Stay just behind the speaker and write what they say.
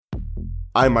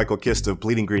I'm Michael Kist of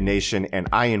Bleeding Green Nation, and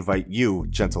I invite you,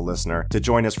 gentle listener, to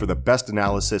join us for the best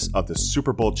analysis of the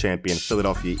Super Bowl champion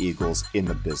Philadelphia Eagles in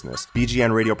the business.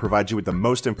 BGN Radio provides you with the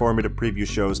most informative preview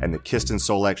shows, and the Kist and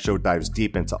Solak Show dives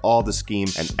deep into all the scheme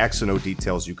and X and O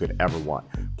details you could ever want.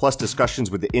 Plus discussions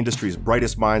with the industry's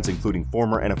brightest minds, including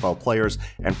former NFL players,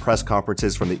 and press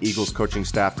conferences from the Eagles coaching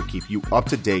staff to keep you up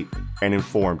to date and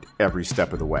informed every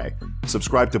step of the way.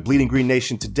 Subscribe to Bleeding Green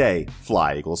Nation today.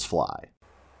 Fly, Eagles, fly.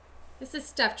 This is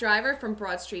Steph Driver from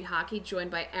Broad Street Hockey,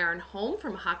 joined by Aaron Holm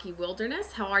from Hockey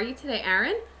Wilderness. How are you today,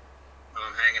 Aaron?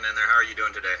 I'm hanging in there. How are you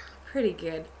doing today? Pretty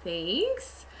good,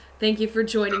 thanks. Thank you for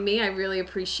joining me. I really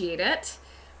appreciate it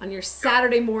on your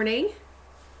Saturday morning.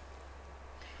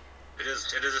 It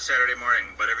is a Saturday morning,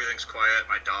 but everything's quiet.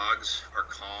 My dogs are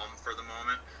calm for the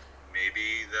moment.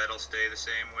 Maybe that'll stay the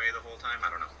same way the whole time. I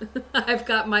don't know. I've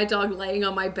got my dog laying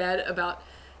on my bed about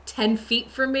 10 feet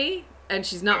from me. And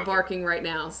she's not barking right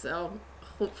now, so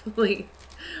hopefully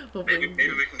maybe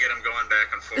we can get him going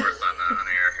back and forth on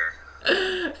the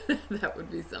air here. That would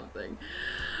be something.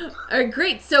 All right,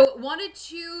 great. So wanted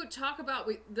to talk about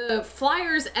the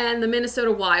Flyers and the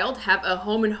Minnesota Wild have a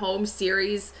home and home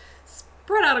series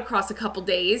spread out across a couple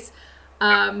days.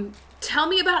 Tell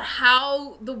me about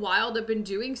how the Wild have been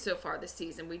doing so far this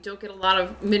season. We don't get a lot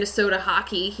of Minnesota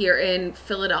hockey here in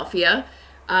Philadelphia.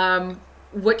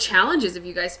 What challenges have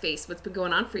you guys faced? What's been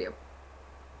going on for you?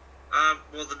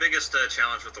 Well, the biggest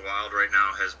challenge with the Wild right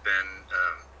now has been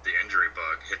the injury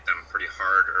bug. Hit them pretty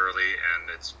hard early,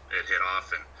 and it hit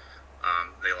off, and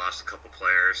they lost a couple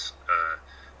players.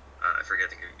 I forget,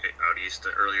 I think out east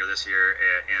earlier this year,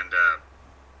 and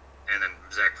then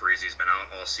Zach Parise has been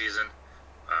out all season.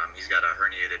 He's got a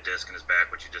herniated disc in his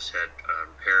back, which he just had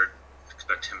repaired.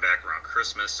 Expect him back around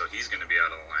Christmas, so he's going to be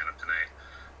out of the lineup tonight.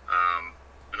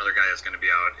 Another guy that's going to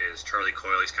be out is Charlie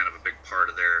Coyle. He's kind of a big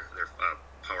part of their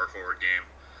power forward game.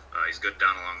 He's good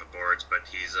down along the boards, but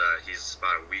he's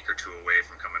about a week or two away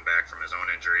from coming back from his own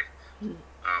injury.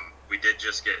 We did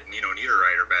just get Nino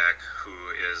Niederreiter back, who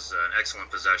is an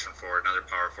excellent possession forward, another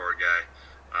power forward guy.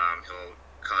 He'll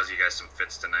cause you guys some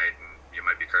fits tonight, and you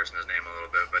might be cursing his name a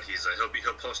little bit, but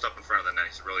he'll post up in front of the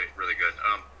net. He's really, really good.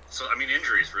 So I mean,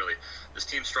 injuries really. This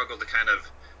team struggled to kind of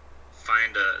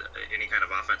find any kind of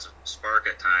offensive spark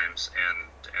at times, and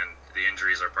the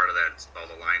injuries are part of that. All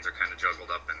the lines are kind of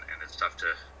juggled up, and it's tough to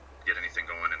get anything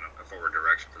going in a forward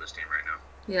direction for this team right now.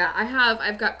 Yeah,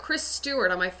 I've got Chris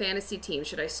Stewart on my fantasy team.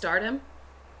 Should I start him?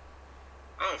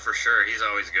 Oh, for sure. He's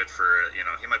always good for,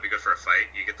 he might be good for a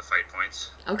fight. You get the fight points.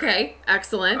 Okay,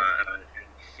 excellent.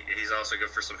 He's also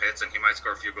good for some hits, and he might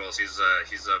score a few goals. He's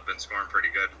been scoring pretty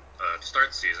good to start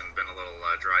the season. Been a little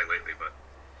dry lately, but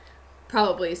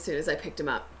probably as soon as I picked him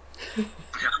up. Yeah,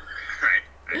 right.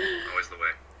 Always the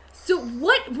way. So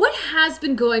what has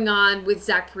been going on with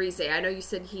Zach Parise? I know you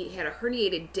said he had a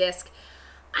herniated disc.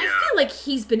 I feel like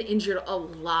he's been injured a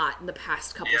lot in the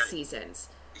past couple seasons.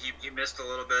 He missed a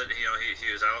little bit.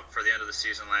 He was out for the end of the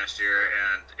season last year,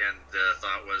 and the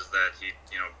thought was that he'd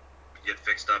get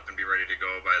fixed up and be ready to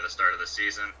go by the start of the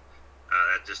season.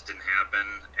 That just didn't happen,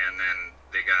 and then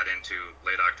they got into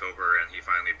late October, and he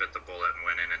finally bit the bullet and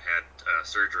went in and had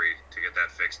surgery to get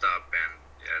that fixed up, and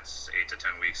it's 8 to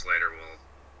 10 weeks later we'll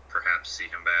perhaps see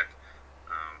him back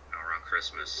around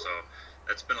Christmas. So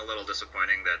that's been a little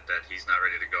disappointing that he's not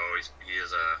ready to go. He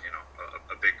is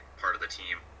a big part of the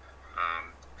team,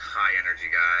 high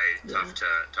energy guy, tough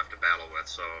to battle with,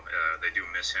 so they do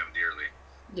miss him dearly.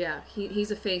 Yeah,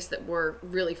 he's a face that we're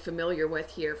really familiar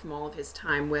with here from all of his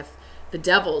time with the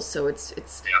Devils, so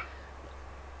it's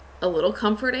a little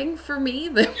comforting for me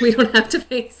that we don't have to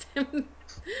face him.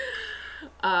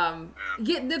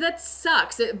 That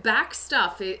sucks. Back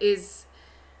stuff is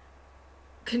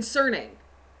concerning.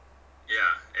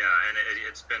 Yeah, and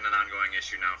it's been an ongoing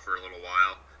issue now for a little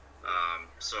while.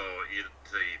 So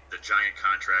the giant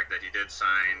contract that he did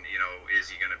sign, is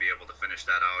he going to be able to finish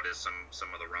that out? Is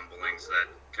some of the rumblings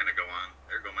that kind of go on.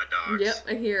 There go my dogs. Yep,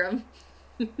 I hear them.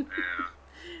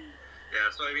 Yeah.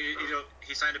 So I mean,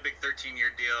 he signed a big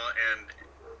 13-year deal, and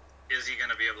is he going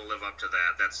to be able to live up to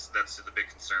that? That's the big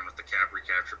concern with the cap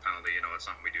recapture penalty. It's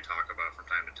something we do talk about from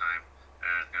time to time,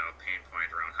 and a pain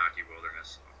point around Hockey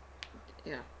Wilderness.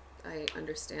 Yeah. I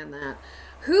understand that.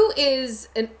 Who is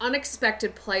an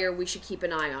unexpected player we should keep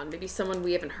an eye on? Maybe someone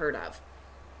we haven't heard of.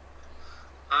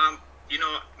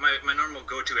 My normal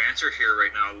go-to answer here right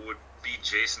now would be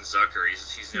Jason Zucker.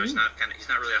 He's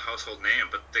not really a household name,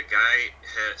 but the guy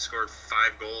had scored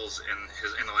 5 goals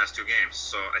in the last 2 games.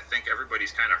 So I think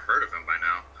everybody's kind of heard of him by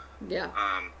now. Yeah.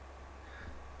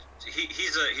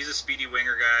 He's a speedy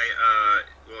winger guy.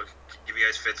 We'll give you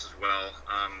guys fits as well.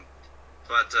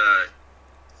 But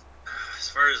as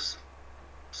as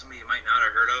somebody you might not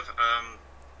have heard of,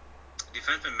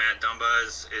 defenseman Matt Dumba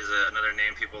is another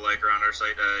name people like around our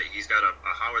site. He's got a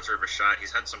howitzer of a shot.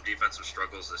 He's had some defensive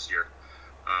struggles this year,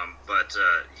 but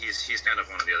he's kind of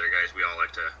one of the other guys we all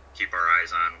like to keep our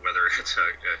eyes on, whether it's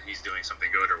he's doing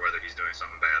something good or whether he's doing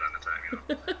something bad on the time.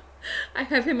 I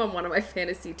have him on one of my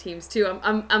fantasy teams too.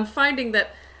 I'm finding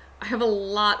that I have a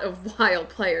lot of Wild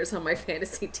players on my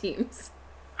fantasy teams.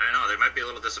 I know they might be a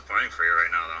little disappointing for you right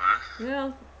now, though, huh?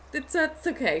 Well, it's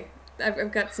okay.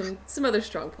 I've got some other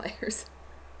strong players.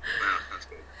 Wow, that's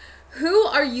good. Who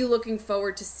are you looking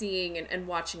forward to seeing and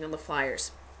watching on the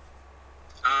Flyers?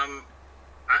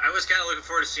 I was kind of looking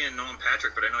forward to seeing Nolan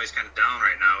Patrick, but I know he's kind of down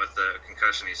right now with the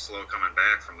concussion. He's slow coming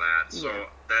back from that, so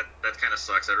that kind of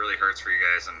sucks. That really hurts for you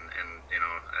guys, and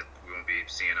we won't be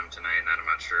seeing him tonight, and I'm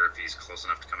not sure if he's close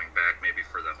enough to coming back, maybe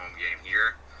for the home game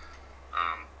here.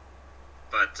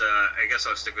 But I guess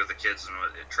I'll stick with the kids. And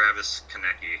Travis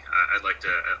Konecny, I'll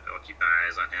keep my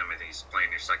eyes on him. I think he's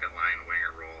playing your second line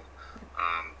winger role.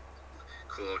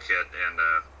 Cool little kid, and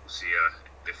we'll see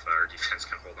if our defense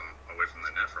can hold him away from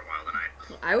the net for a while tonight.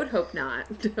 Well, I would hope not.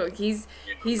 No, he's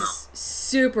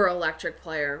super electric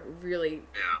player. Really,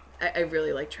 I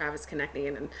really like Travis Konecny.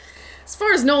 And as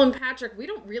far as Nolan Patrick, we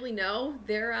don't really know.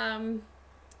 They're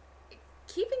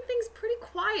keeping things pretty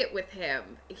quiet with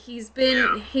him. He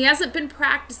hasn't been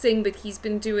practicing, but he's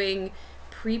been doing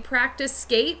pre-practice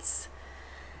skates.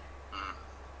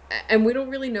 And we don't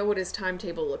really know what his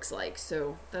timetable looks like,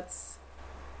 so that's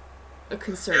a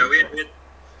concern. Yeah,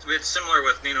 we had similar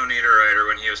with Nino Niederreiter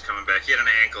when he was coming back. He had an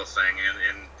ankle thing,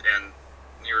 and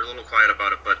you were a little quiet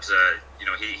about it, but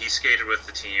he skated with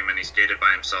the team, and he skated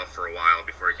by himself for a while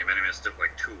before he came in. I mean, it took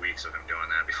like 2 weeks of him doing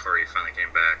that before he finally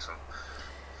came back, so...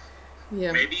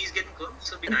 Yeah. Maybe he's getting close.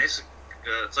 It'll be nice.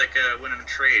 It's like winning a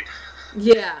trade.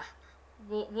 Yeah,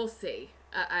 we'll see.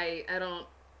 I don't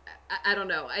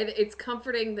know. It's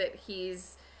comforting that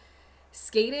he's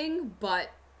skating,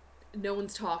 but no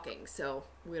one's talking, so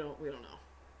we don't know.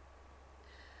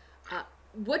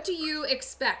 What do you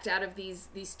expect out of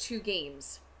these 2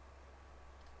 games?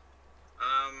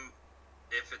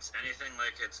 If it's anything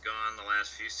like it's gone the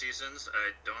last few seasons,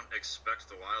 I don't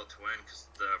expect the Wild to win because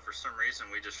for some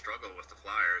reason we just struggle with the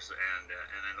Flyers, and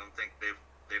I don't think they've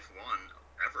won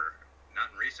ever,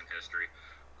 not in recent history.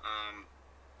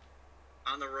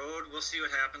 On the road, we'll see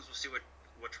what happens. We'll see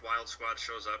which Wild squad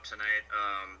shows up tonight.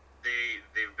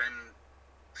 They've been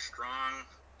strong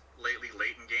lately,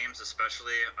 late in games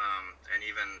especially, and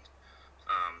even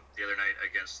the other night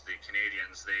against the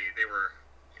Canadiens, they were.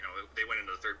 They went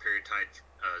into the third period tied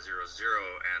 0-0,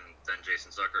 and then Jason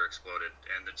Zucker exploded,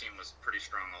 and the team was pretty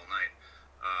strong all night.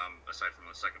 Aside from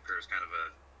the second period, was kind of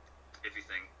a iffy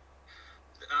thing.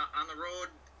 On the road,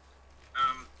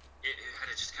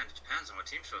 it just kind of depends on what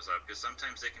team shows up, because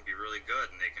sometimes they can be really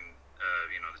good, and they can,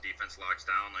 the defense locks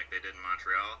down like they did in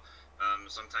Montreal.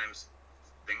 Sometimes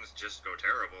things just go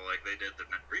terrible like they did the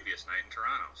previous night in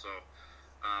Toronto. So,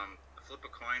 flip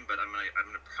a coin, but I'm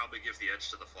gonna probably give the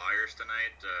edge to the Flyers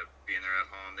tonight, being there at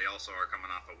home. They also are coming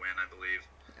off a win, I believe.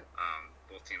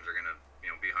 Both teams are gonna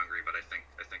be hungry, but I think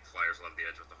Flyers love the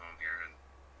edge with the home here, and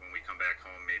when we come back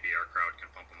home, maybe our crowd can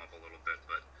pump them up a little bit.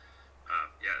 But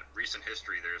recent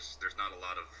history, there's not a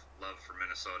lot of love for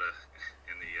Minnesota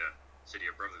in the city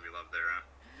of brotherly love there. Huh?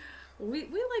 We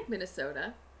like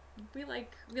Minnesota. We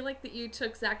like that you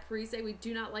took Zach Parise. We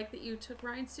do not like that you took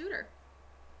Ryan Suter.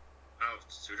 Oh,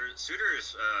 Suter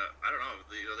is, I don't know.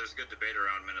 There's a good debate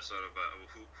around Minnesota about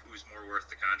who's more worth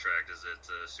the contract. Is it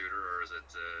Suter or is it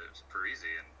Parise?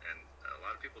 And a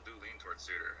lot of people do lean towards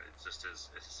Suter. It's just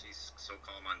he's so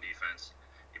calm on defense.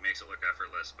 He makes it look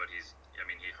effortless, but he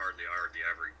hardly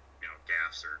ever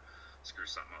gaffes or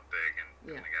screws something up big.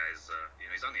 And the guy's,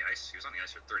 he's on the ice. He was on the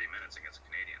ice for 30 minutes against the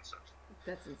Canadiens. So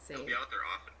that's insane. He'll be out there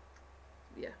often.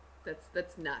 Yeah.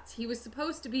 That's nuts. He was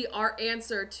supposed to be our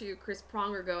answer to Chris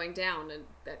Pronger going down, and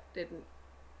that didn't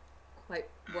quite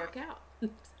work out.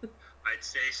 I'd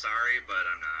say sorry, but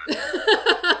I'm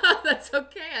not. That's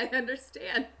okay. I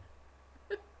understand.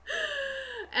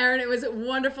 Aaron, it was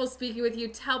wonderful speaking with you.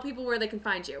 Tell people where they can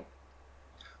find you.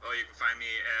 Oh, you can find me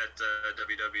at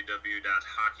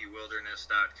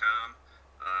www.hockeywilderness.com.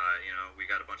 We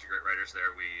got a bunch of great writers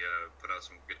there. We put out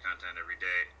some good content every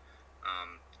day.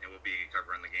 And we'll be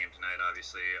covering the game tonight,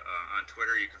 obviously. On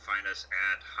Twitter, you can find us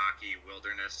at Hockey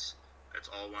Wilderness. It's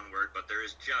all one word, but there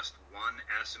is just one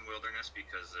S in Wilderness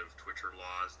because of Twitter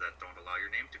laws that don't allow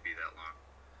your name to be that long.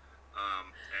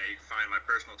 And you can find my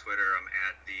personal Twitter. I'm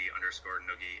at @the_Noogie,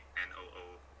 Noogie.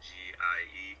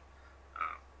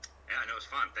 I know it was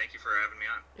fun. Thank you for having me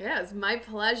on. Yeah, it's my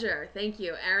pleasure. Thank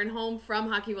you. Aaron Holm from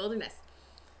Hockey Wilderness.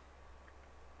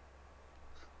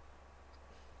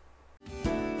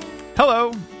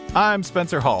 Hello, I'm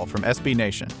Spencer Hall from SB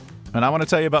Nation, and I want to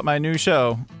tell you about my new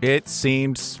show, It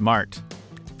Seemed Smart.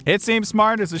 It Seemed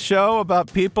Smart is a show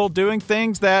about people doing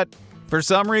things that, for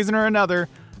some reason or another,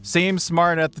 seem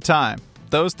smart at the time.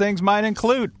 Those things might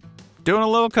include doing a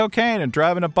little cocaine and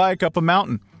driving a bike up a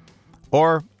mountain.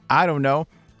 Or, I don't know,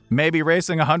 maybe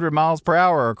racing 100 miles per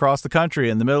hour across the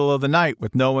country in the middle of the night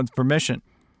with no one's permission.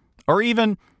 Or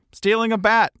even stealing a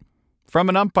bat from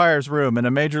an umpire's room in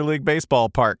a Major League Baseball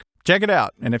park. Check it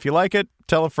out, and if you like it,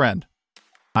 tell a friend.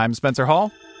 I'm Spencer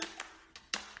Hall.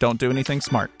 Don't do anything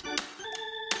smart.